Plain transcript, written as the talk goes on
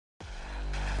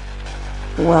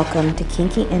Welcome to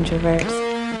Kinky Introverts,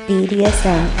 BDSM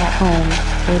at Home,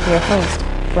 with your host,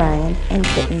 Brian and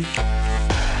Kitten.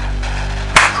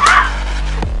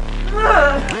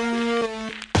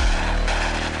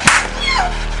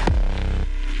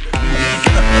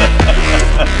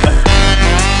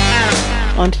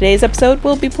 On today's episode,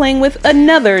 we'll be playing with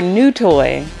another new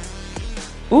toy.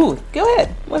 Ooh, go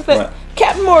ahead. What's that? What?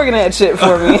 Captain Morgan had shit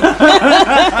for me.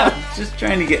 Just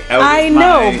trying to get out I of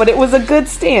know, but it was a good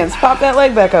stance. Pop that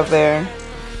leg back up there.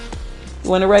 You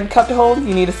want a red cup to hold?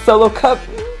 You need a solo cup?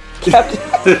 Captain.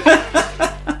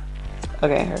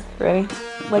 Okay, here. Ready?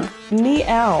 Like, knee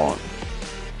out.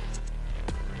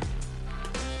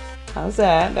 How's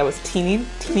that? That was teeny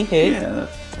hit. Yeah,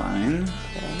 that's fine. Okay.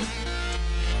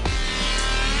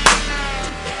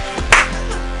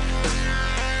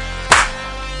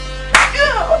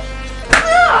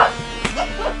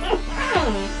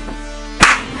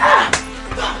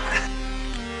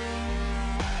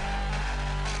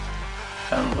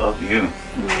 I love you.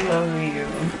 Love you,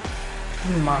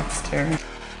 monster.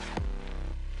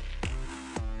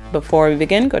 Before we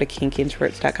begin, go to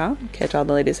kinkyintroverts.com, catch all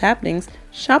the latest happenings,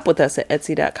 shop with us at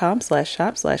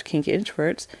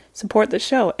etsy.com/shop/kinkyintroverts, support the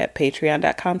show at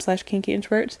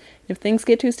patreon.com/kinkyintroverts. If things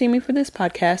get too steamy for this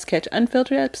podcast, catch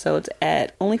unfiltered episodes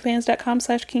at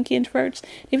onlyfans.com/kinkyintroverts.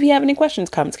 If you have any questions,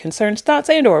 comments, concerns, thoughts,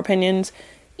 and or opinions,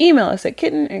 email us at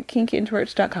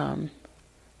kitten@kinkyintroverts.com.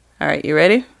 All right, you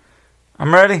ready?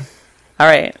 I'm ready. All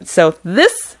right, so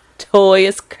this toy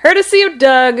is courtesy of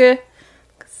Doug.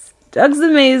 Doug's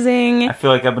amazing. I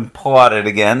feel like I've been plotted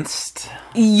against.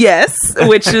 Yes,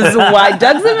 which is why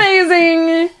Doug's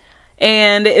amazing.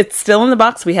 And it's still in the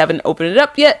box. We haven't opened it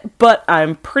up yet, but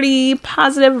I'm pretty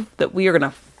positive that we are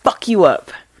going to fuck you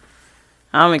up.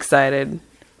 I'm excited.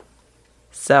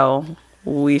 So,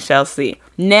 we shall see.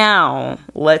 Now,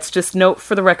 let's just note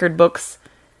for the record books,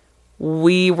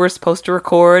 we were supposed to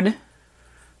record...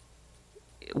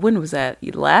 When was that?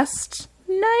 Last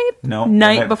night? No.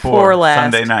 Night before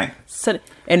last. Sunday night.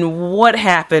 And what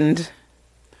happened?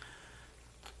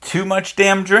 Too much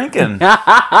damn drinking.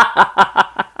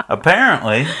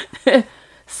 Apparently.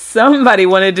 Somebody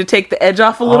wanted to take the edge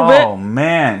off a little bit. Oh,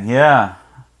 man, yeah.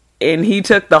 And he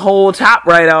took the whole top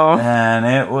right off. And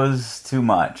it was too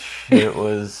much. It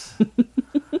was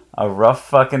a rough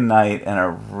fucking night and a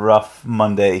rough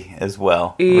Monday as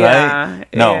well. Yeah. Right?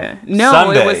 No. Yeah. No,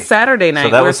 Sunday. it was Saturday night. So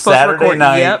that was Saturday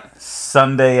night. Yep.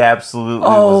 Sunday absolutely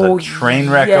was a train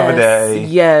wreck of a day.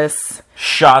 Yes.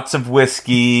 Shots of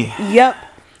whiskey. Yep.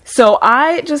 So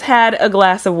I just had a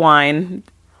glass of wine,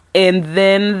 and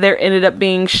then there ended up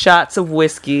being shots of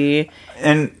whiskey.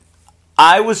 And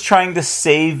I was trying to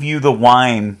save you the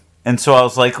wine, and so I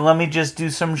was like, let me just do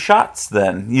some shots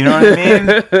then. You know what I mean?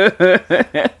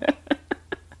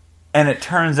 And it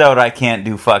turns out I can't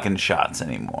do fucking shots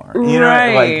anymore. You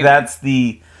know, like that's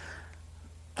the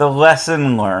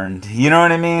lesson learned. You know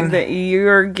what I mean? That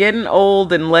you're getting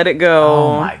old and let it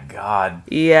go. Oh my God.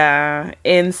 Yeah.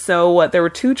 And so there were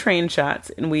 2 train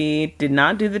shots, and we did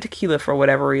not do the tequila for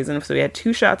whatever reason. So we had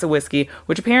 2 shots of whiskey,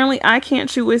 which apparently I can't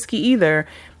shoot whiskey either.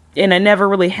 And I never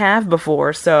really have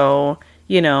before. So,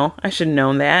 you know, I should have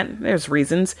known that. There's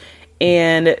reasons.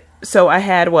 And so I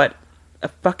had a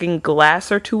fucking glass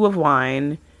or 2 of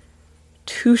wine,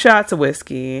 2 shots of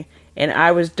whiskey, and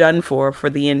I was done for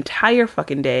the entire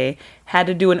fucking day. Had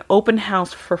to do an open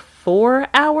house for 4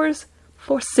 hours?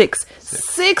 For 6.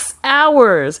 6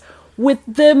 hours! With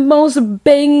the most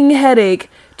banging headache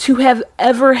to have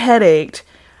ever headached.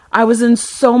 I was in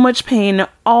so much pain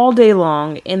all day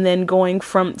long, and then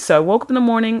so I woke up in the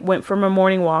morning, went for my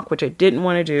morning walk, which I didn't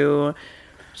want to do.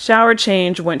 Shower,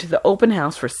 changed, went to the open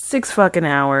house for 6 fucking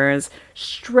hours.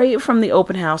 Straight from the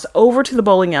open house over to the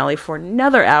bowling alley for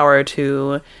another hour or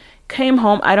 2. Came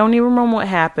home. I don't even remember what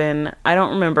happened. I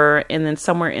don't remember. And then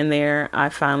somewhere in there, I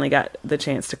finally got the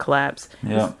chance to collapse.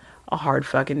 Yeah. A hard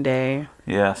fucking day.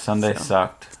 Yeah, Sunday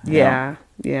sucked. Yeah.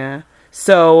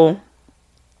 So,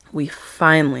 we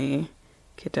finally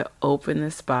get to open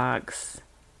this box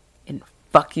and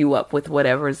fuck you up with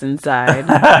whatever's inside.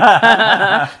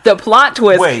 The plot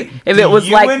twist, Wait, if it was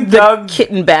like the Doug...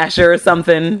 kitten basher or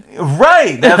something.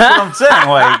 Right, that's what I'm saying.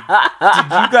 Like,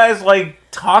 did you guys,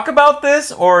 talk about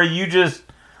this, or are you just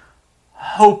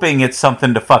hoping it's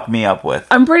something to fuck me up with?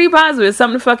 I'm pretty positive it's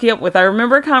something to fuck you up with. I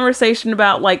remember a conversation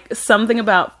about, something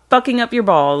about fucking up your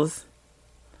balls.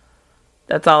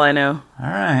 That's all I know. All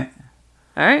right.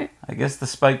 All right. I guess the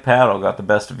spike paddle got the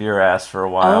best of your ass for a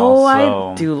while. Oh,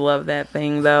 so. I do love that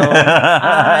thing, though.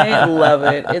 I love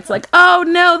it. It's like, oh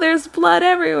no, there's blood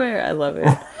everywhere. I love it.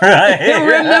 Right.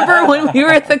 Remember when we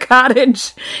were at the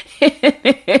cottage?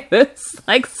 It was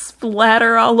like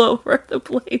splatter all over the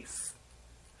place.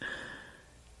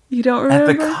 You don't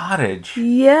remember? At the cottage?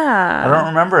 Yeah. I don't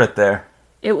remember it there.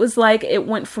 It was like, it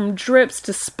went from drips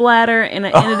to splatter, and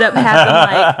it ended up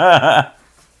having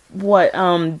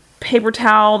like, paper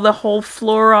towel the whole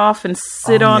floor off and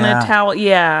sit on a towel.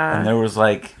 Yeah. And there was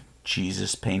like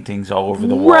Jesus paintings all over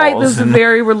the walls. Right, this is a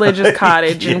very religious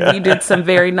cottage, and we did some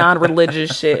very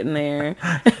non-religious shit in there.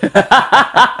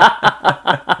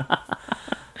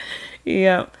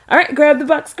 Yeah. All right, grab the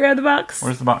box.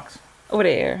 Where's the box? Over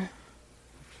there.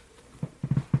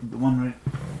 The one right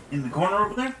in the corner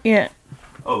over there? Yeah.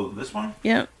 Oh, this one?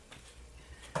 Yep.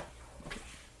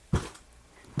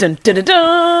 Dun dun dun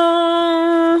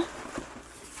dun!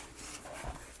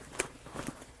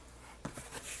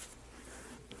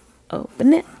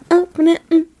 Open it.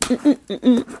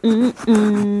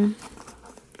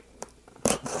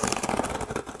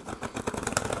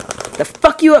 The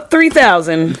fuck you up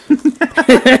 3000.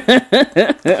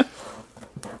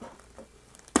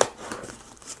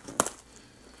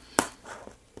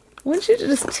 Why don't you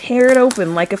just tear it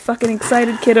open like a fucking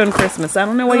excited kid on Christmas? I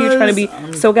don't know why you're trying to be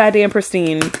so goddamn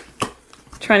pristine.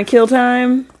 Trying to kill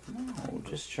time? No,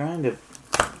 just trying to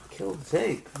kill the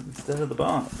tape instead of the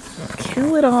box.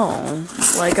 Kill it all.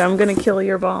 Like I'm gonna kill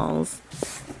your balls.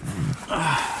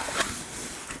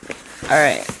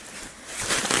 Alright.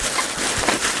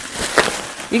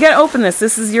 You gotta open this.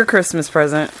 This is your Christmas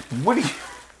present. What are you...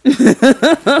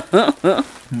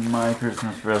 My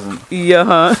Christmas present.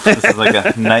 Yeah. This is like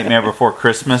a Nightmare Before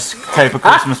Christmas type of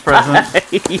Christmas present.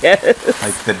 Yes.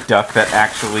 Like the duck that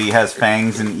actually has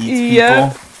fangs and eats people.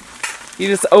 Yeah. You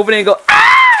just open it and go,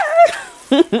 ah!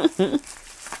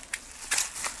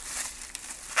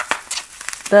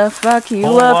 The fuck you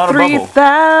up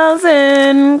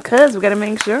 3000, cause we gotta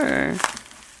make sure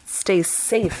stay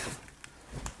safe.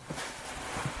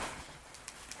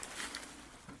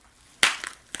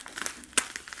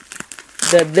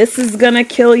 This is gonna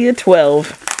kill you 12.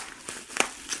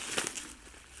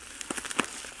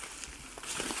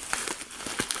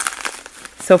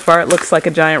 So far it looks like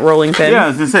a giant rolling pin. Yeah, I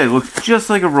was gonna say, it looks just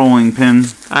like a rolling pin.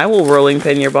 I will rolling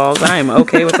pin your balls. I am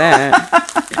okay with that.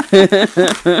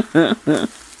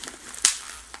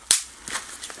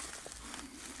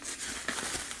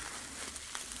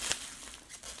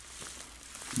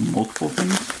 Multiple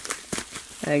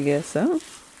things? I guess so.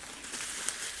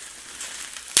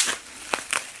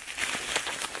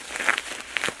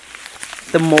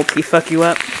 The multi fuck you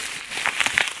up.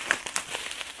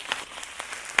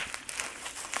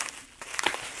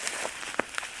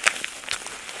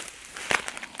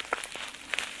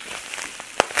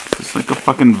 It's like a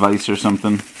fucking vice or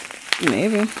something.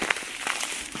 Maybe.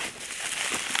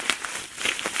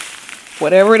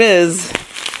 Whatever it is,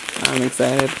 I'm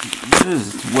excited. It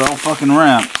is. It's well fucking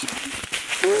wrapped.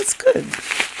 Well, that's good.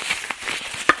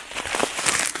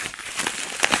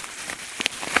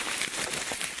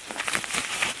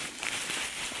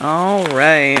 All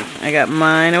right, I got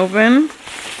mine open.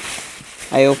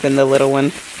 I opened the little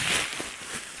one.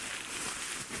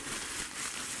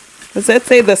 Does that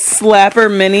say the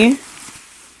Slapper Mini?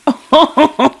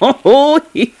 Oh,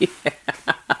 yeah.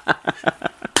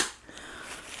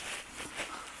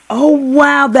 Oh,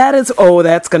 wow, that is... Oh,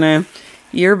 that's gonna...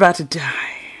 You're about to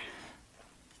die.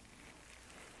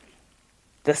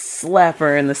 The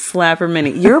Slapper and the Slapper Mini.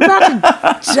 You're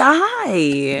about to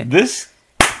die.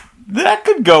 That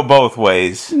could go both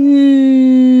ways.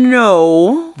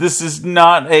 No. This is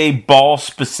not a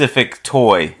ball-specific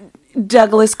toy.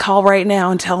 Douglas, call right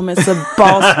now and tell him it's a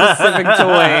ball-specific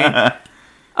toy.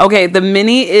 Okay, the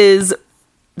Mini is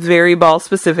very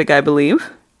ball-specific, I believe.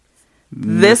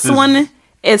 This one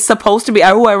is supposed to be...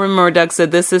 Oh, I remember Doug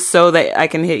said this is so that I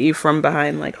can hit you from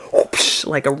behind, like whoosh,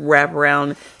 like a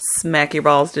wraparound, smack your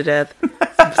balls to death.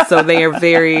 So they are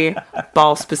very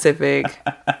ball-specific.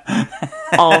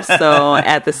 Also,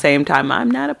 at the same time, I'm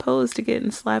not opposed to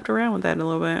getting slapped around with that a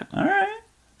little bit. All right.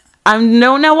 I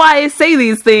don't know why I say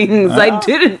these things. I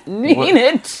didn't mean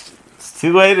it. It's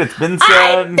too late. It's been said.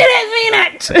 I didn't mean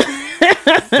it.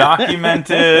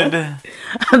 Documented.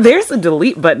 There's a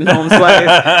delete button, home slice.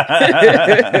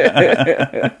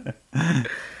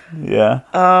 Yeah.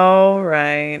 All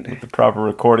right. With the proper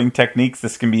recording techniques,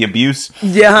 this can be abuse.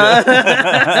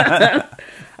 Yeah.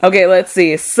 Okay, let's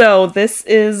see. So this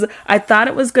is... I thought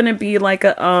it was going to be like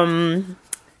a...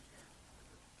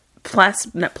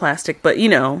 not plastic, but you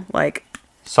know, like...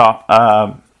 Soft.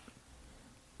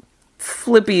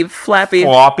 flappy Floppy.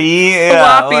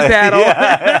 paddle.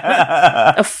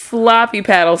 Yeah. A floppy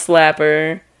paddle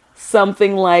slapper.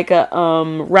 Something like a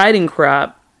riding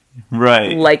crop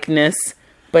Right. likeness.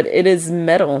 But it is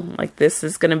metal. Like, this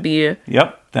is going to be a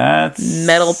Yep. That's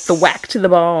metal thwack to the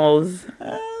balls.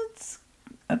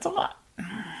 That's a lot.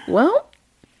 Well,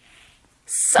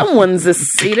 someone's a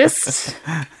sadist.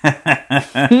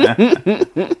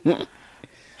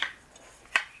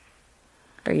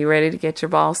 Are you ready to get your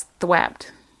balls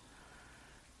thwapped?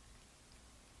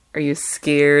 Are you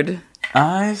scared?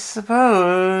 I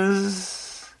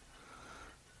suppose.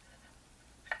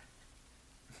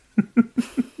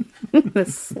 The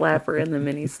slapper and the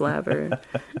mini slapper.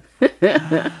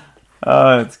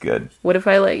 Oh, that's good. What if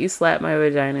I let you slap my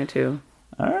vagina too?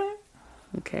 All right.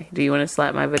 Okay. Do you want to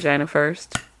slap my vagina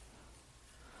first?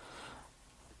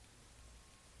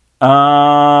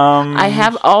 I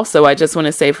have also, I just want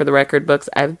to say for the record books,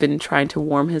 I've been trying to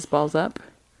warm his balls up.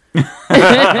 So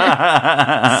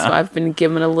I've been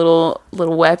giving a little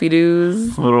wappy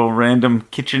doos. Little random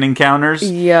kitchen encounters.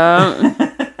 Yeah.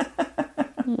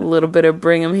 A little bit of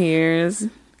bring 'em here's.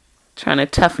 Trying to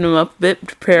toughen them up a bit,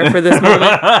 prepare for this moment.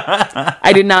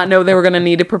 I did not know they were going to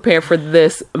need to prepare for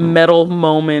this metal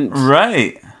moment.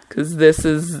 Right. Because this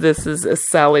is a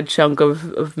solid chunk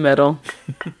of metal.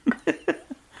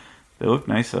 They look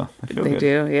nice though. They feel They good.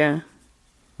 do, yeah.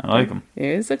 I like them.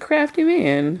 He's a crafty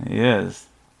man. He is.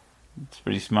 It's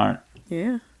pretty smart.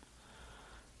 Yeah.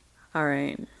 All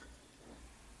right.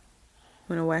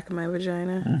 Want to whack my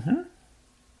vagina? Mm-hmm.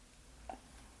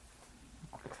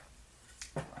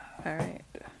 All right.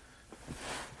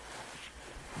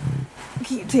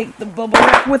 Can you take the bubble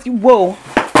wrap with you? Whoa.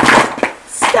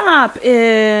 Stop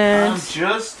it. I'm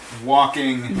just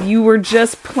walking. You were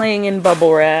just playing in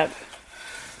bubble wrap.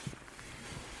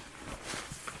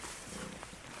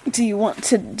 Do you want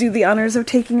to do the honors of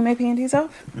taking my panties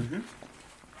off? Mm-hmm.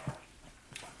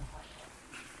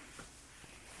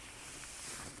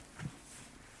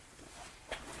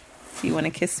 Do you want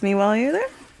to kiss me while you're there?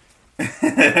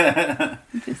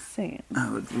 I'm just saying.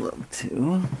 I would love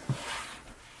to.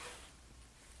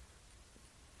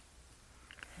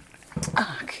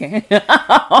 Okay.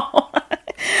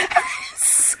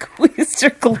 Squeezed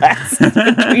your glasses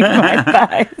between my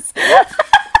thighs.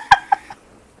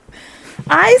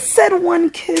 I said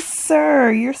one kiss,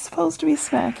 sir. You're supposed to be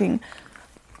smacking.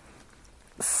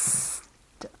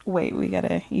 Wait,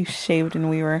 you shaved and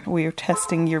we were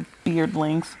testing your beard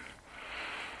length.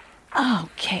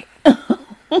 Okay.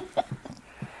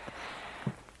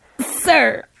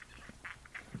 Sir.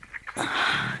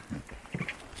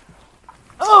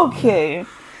 Okay.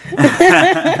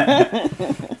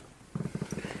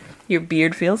 Your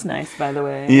beard feels nice, by the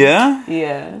way. Yeah?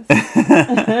 Yes.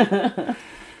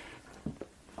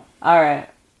 All right.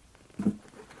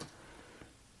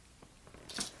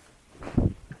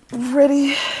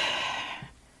 Ready?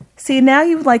 See, now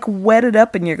you've like wet it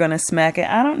up and you're gonna smack it.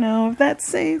 I don't know if that's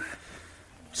safe.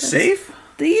 Safe?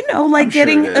 Do you know, like, I'm sure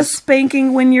getting it a is.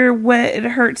 spanking when you're wet, it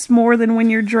hurts more than when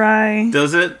you're dry?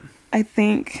 Does it? I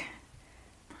think.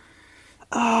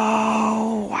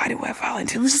 Oh, why do I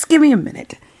volunteer? Let's just give me a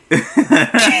minute.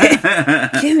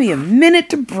 Give me a minute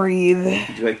to breathe.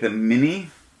 Do you like the mini?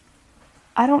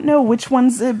 I don't know which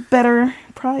one's better.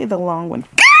 Probably the long one.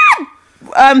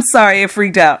 I'm sorry, I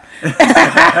freaked out.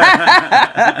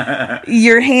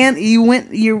 Your hand,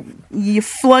 you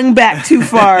flung back too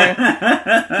far.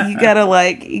 You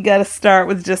gotta start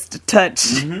with just a touch.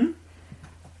 Mm-hmm.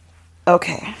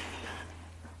 Okay.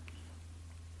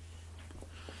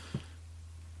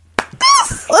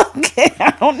 Okay,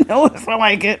 I don't know if I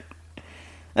like it.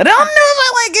 I don't know if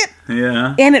I like it.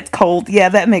 Yeah. And it's cold. Yeah,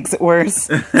 that makes it worse.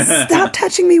 Stop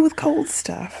touching me with cold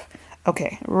stuff.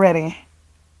 Okay, ready.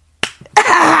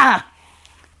 Ah!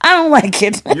 I don't like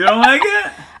it. You don't like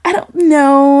it? I don't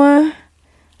know. I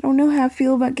don't know how I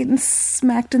feel about getting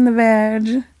smacked in the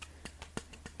vag.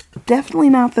 Definitely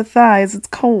not the thighs. It's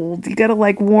cold. You gotta,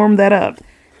 like, warm that up.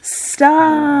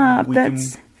 Stop.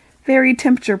 That's very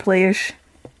temperature playish.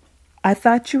 I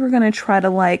thought you were gonna try to,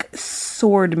 like,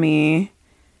 sword me.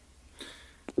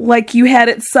 Like you had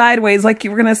it sideways, like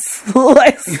you were gonna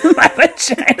slice my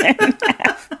vagina in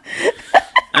half.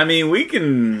 I mean, we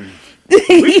can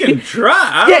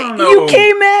try. I don't know. You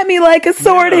came at me like a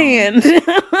sword hand.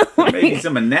 Maybe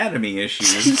some anatomy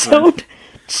issues. Don't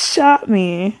chop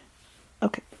me.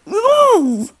 Okay.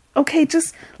 Ooh. Okay,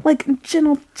 just like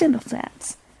gentle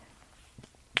taps.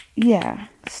 Yeah,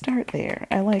 start there.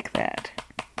 I like that.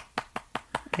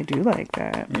 I do like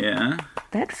that. Yeah.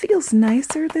 That feels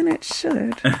nicer than it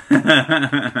should.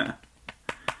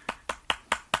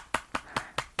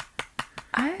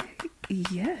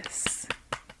 Yes.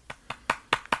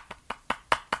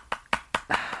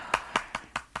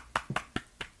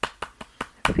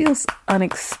 feels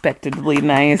unexpectedly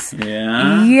nice.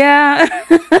 Yeah? Yeah.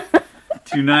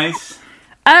 Too nice?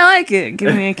 I like it.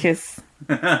 Give me a kiss.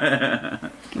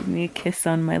 Give me a kiss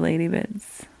on my lady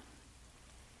bits.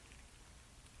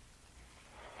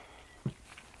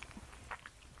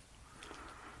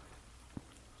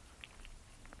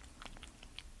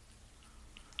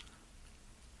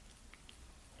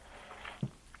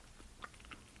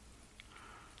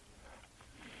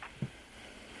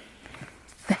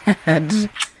 That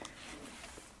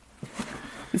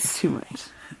it's too much.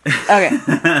 Okay.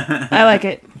 I like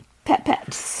it. Pat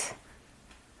pats.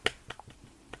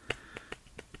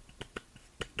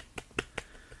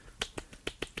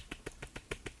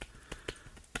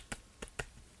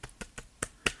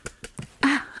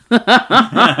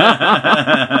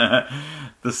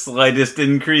 The slightest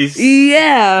increase.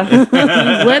 Yeah.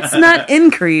 Let's not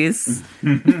increase.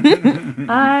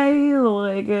 I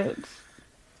like it.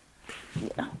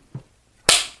 Yeah.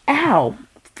 Ow.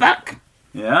 Fuck.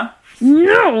 Yeah?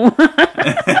 No.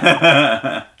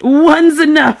 One's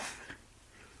enough.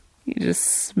 You just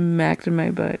smacked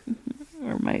my butt.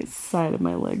 Or my side of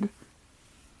my leg.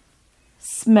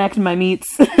 Smacked my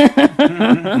meats.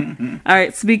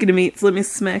 Alright, speaking of meats, let me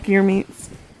smack your meats.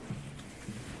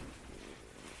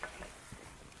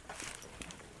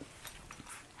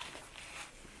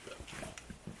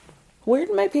 Where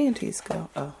did my panties go?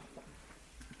 Oh.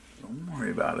 Don't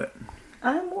worry about it.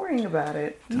 I'm worrying about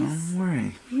it. Don't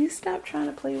worry. You stop trying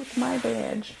to play with my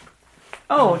badge.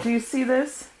 Oh, do you see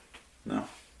this? No.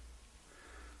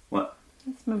 What?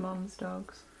 It's my mom's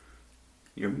dogs.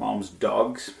 Your mom's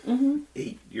dogs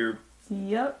ate your...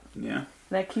 Yep. Yeah.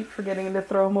 And I keep forgetting to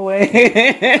throw them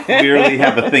away. Clearly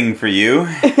have a thing for you.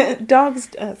 Dogs,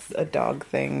 that's a dog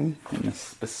thing. In a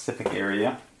specific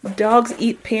area. Dogs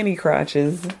eat panty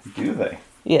crotches. Do they?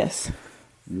 Yes.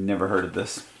 Never heard of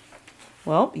this.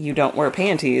 Well, you don't wear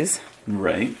panties.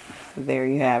 Right. There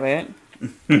you have it.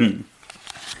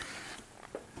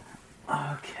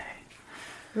 Okay.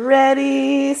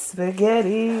 Ready,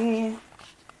 spaghetti. I'm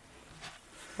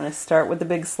going to start with the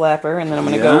big slapper, and then I'm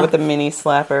going to go with the mini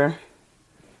slapper.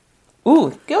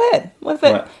 Ooh, go ahead. Look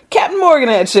at that. Captain Morgan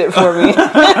had shit for me.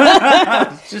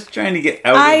 Just trying to get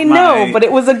out I know, but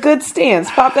it was a good stance.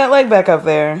 Pop that leg back up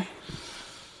there.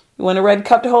 You want a red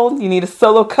cup to hold? You need a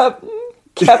solo cup?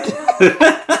 Captain.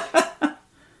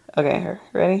 Okay,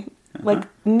 ready? Like,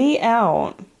 knee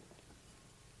out.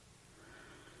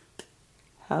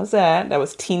 How's that? That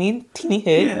was teeny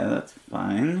hit. Yeah, that's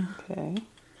fine. Okay.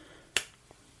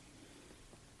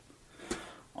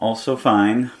 Also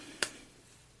fine.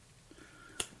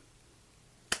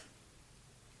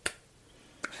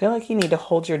 I feel like you need to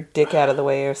hold your dick out of the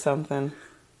way or something.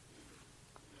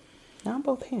 Not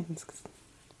both hands.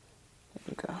 There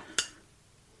you go.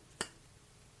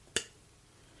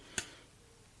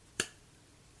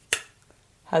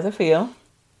 How's it feel?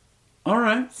 All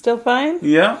right. Still fine?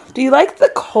 Yeah. Do you like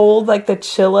the cold, like the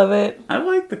chill of it? I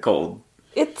like the cold.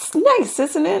 It's nice,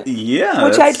 isn't it? Yeah.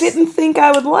 Which I didn't think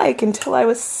I would like until I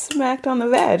was smacked on the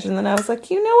veg. And then I was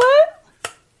like, you know what?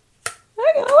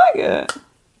 I'm gonna like it.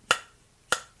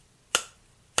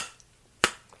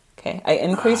 Okay, I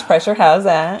increased pressure. How's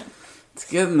that? It's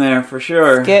getting there for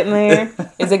sure. It's getting there.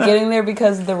 Is it getting there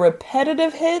because of the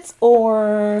repetitive hits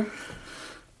or...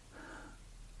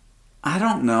 I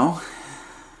don't know.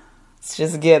 It's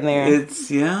just getting there.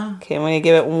 Yeah. Okay, I'm going to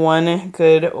give it one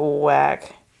good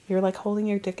whack. You're like holding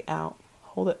your dick out.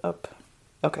 Hold it up.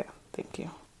 Okay, thank you.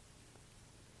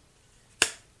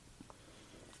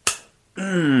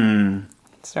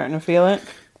 Starting to feel it?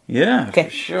 Yeah, okay, for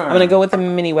sure. I'm going to go with the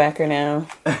mini whacker now.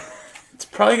 It's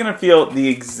probably going to feel the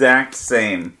exact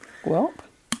same. Well.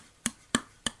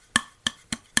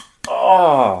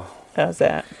 Oh. How's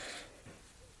that?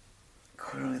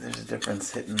 Clearly there's a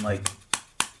difference hitting like...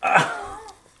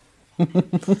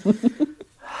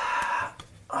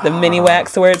 The mini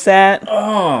whack's where it's at?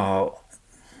 Oh.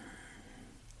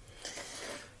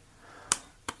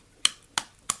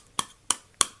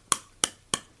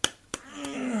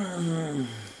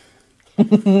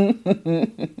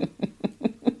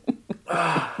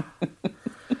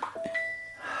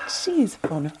 Jeez,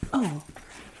 Bona. Oh.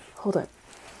 Hold on.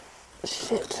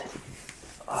 Shit.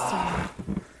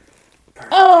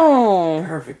 Oh.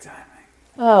 Perfect timing.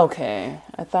 Okay.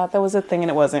 I thought that was a thing and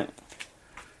it wasn't.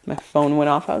 My phone went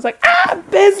off. I was like,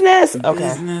 business! Okay.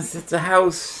 Business, it's a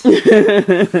house.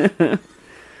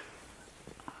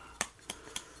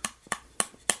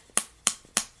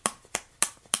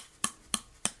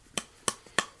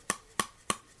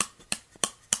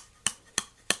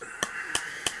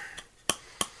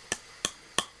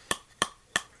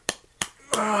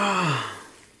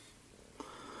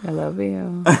 I love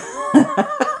you. I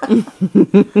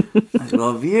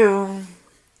love you.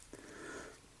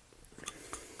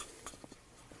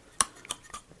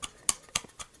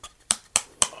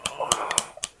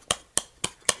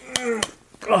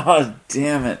 God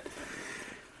damn it.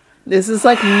 This is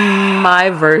like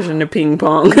my version of ping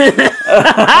pong.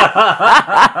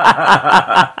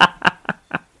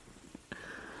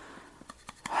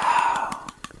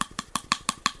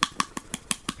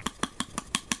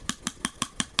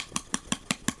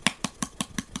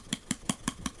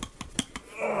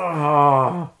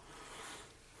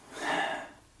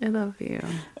 I love you.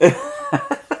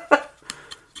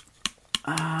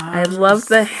 I love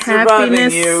the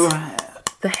happiness.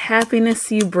 The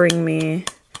happiness you bring me.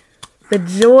 The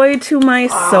joy to my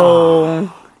soul.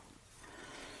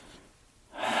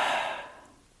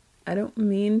 I don't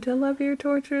mean to love your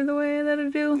torture the way that I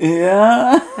do.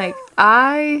 Yeah. Like,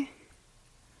 I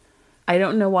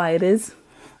don't know why it is.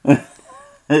 I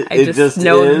just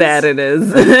know is. that it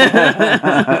is.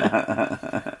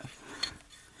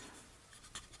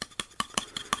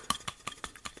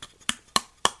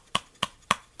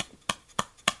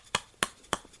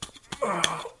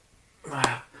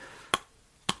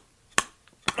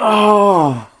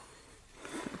 Oh.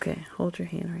 Okay, hold your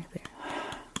hand right there.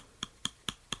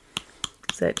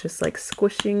 Is that just like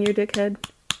squishing your dickhead?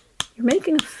 You're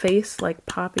making a face like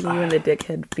popping you in the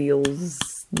dickhead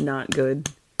feels not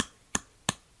good.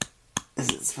 Is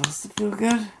it supposed to feel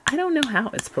good? I don't know how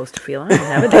it's supposed to feel. I don't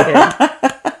have a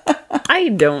dickhead. I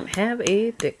don't have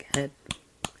a dickhead.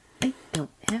 I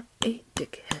don't have a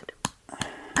dickhead.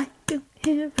 I don't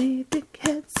have a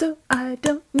dickhead, so I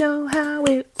don't know how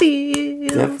it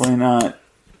feels. Definitely not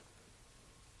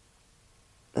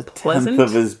a Pleasant? tenth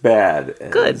of as bad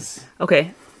as... Good.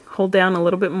 Okay, hold down a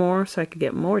little bit more so I could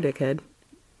get more dickhead.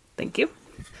 Thank you.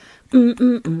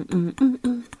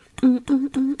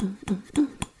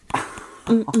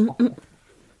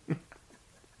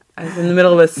 I was in the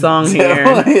middle of a song here.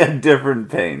 Definitely a different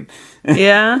pain.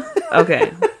 Yeah?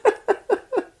 Okay.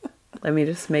 Let me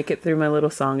just make it through my little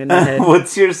song in my head.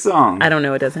 What's your song? I don't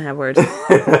know. It doesn't have words.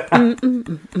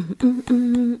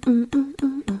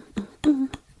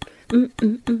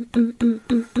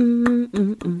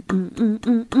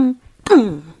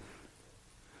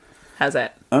 How's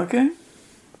that? Okay.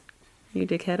 You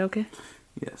dickhead okay?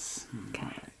 Yes. Okay. All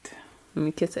right. Let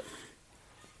me kiss it.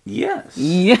 Yes.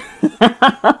 Yeah.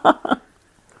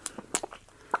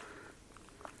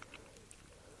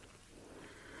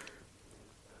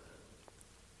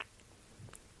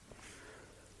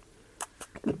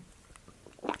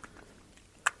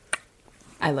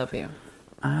 I love you.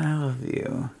 I love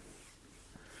you.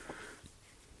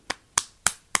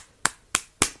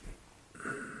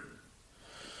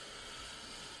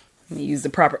 Let me use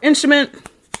the proper instrument.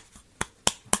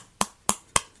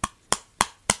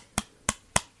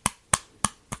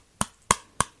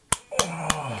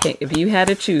 Okay, if you had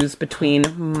to choose between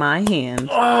my hand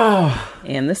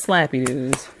and the Slappy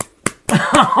Doos,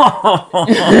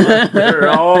 They're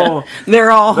all...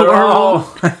 they're all horrible.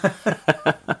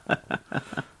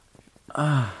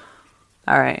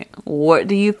 All right, what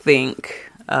do you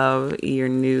think of your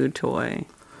new toy?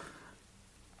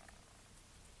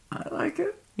 I like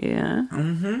it. Yeah?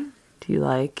 Mm-hmm. Do you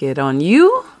like it on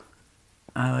you?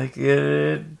 I like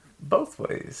it both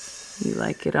ways. You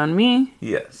like it on me?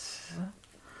 Yes.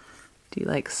 Do you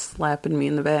like slapping me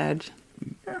in the badge?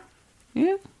 Yeah.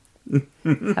 Yeah?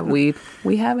 We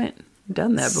haven't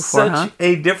done that before, Such huh?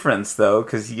 a difference, though,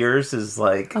 because yours is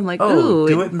like, I'm like, oh, ooh,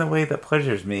 do it in the way that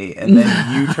pleasures me, and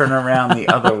then you turn around the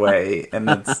other way, and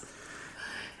it's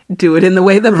Do it in the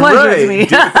way that pleasures right. me.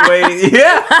 Do it the way,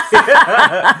 yeah.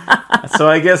 So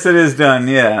I guess it is done.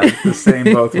 Yeah, it's the same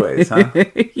both ways, huh?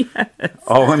 Yes.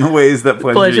 All in the ways that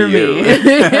pleasure you. me.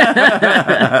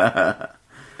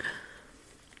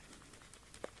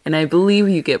 And I believe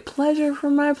you get pleasure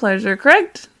from my pleasure,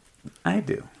 correct? I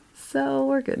do. So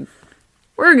we're good.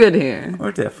 We're good here.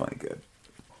 We're definitely good.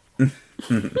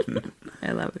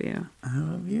 I love you. I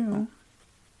love you.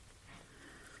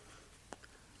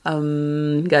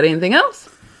 Got anything else?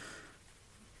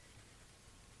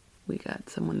 We got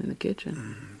someone in the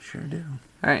kitchen. Sure do.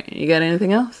 All right, you got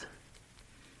anything else?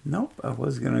 Nope. I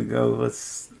was gonna go.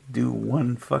 Let's do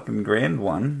one fucking grand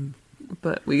one.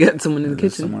 But we got someone in the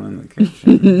There's kitchen. someone in the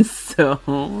kitchen.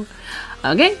 So,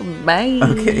 okay, bye.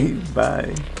 Okay.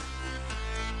 Bye.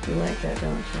 You like that,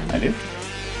 don't you? I do.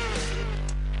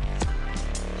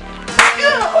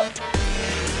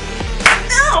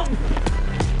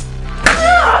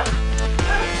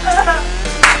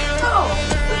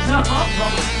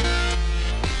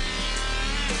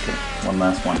 Okay, one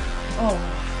last one. Oh.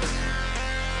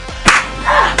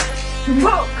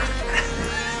 Whoa!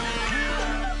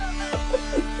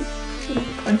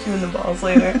 Punch you in the balls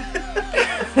later.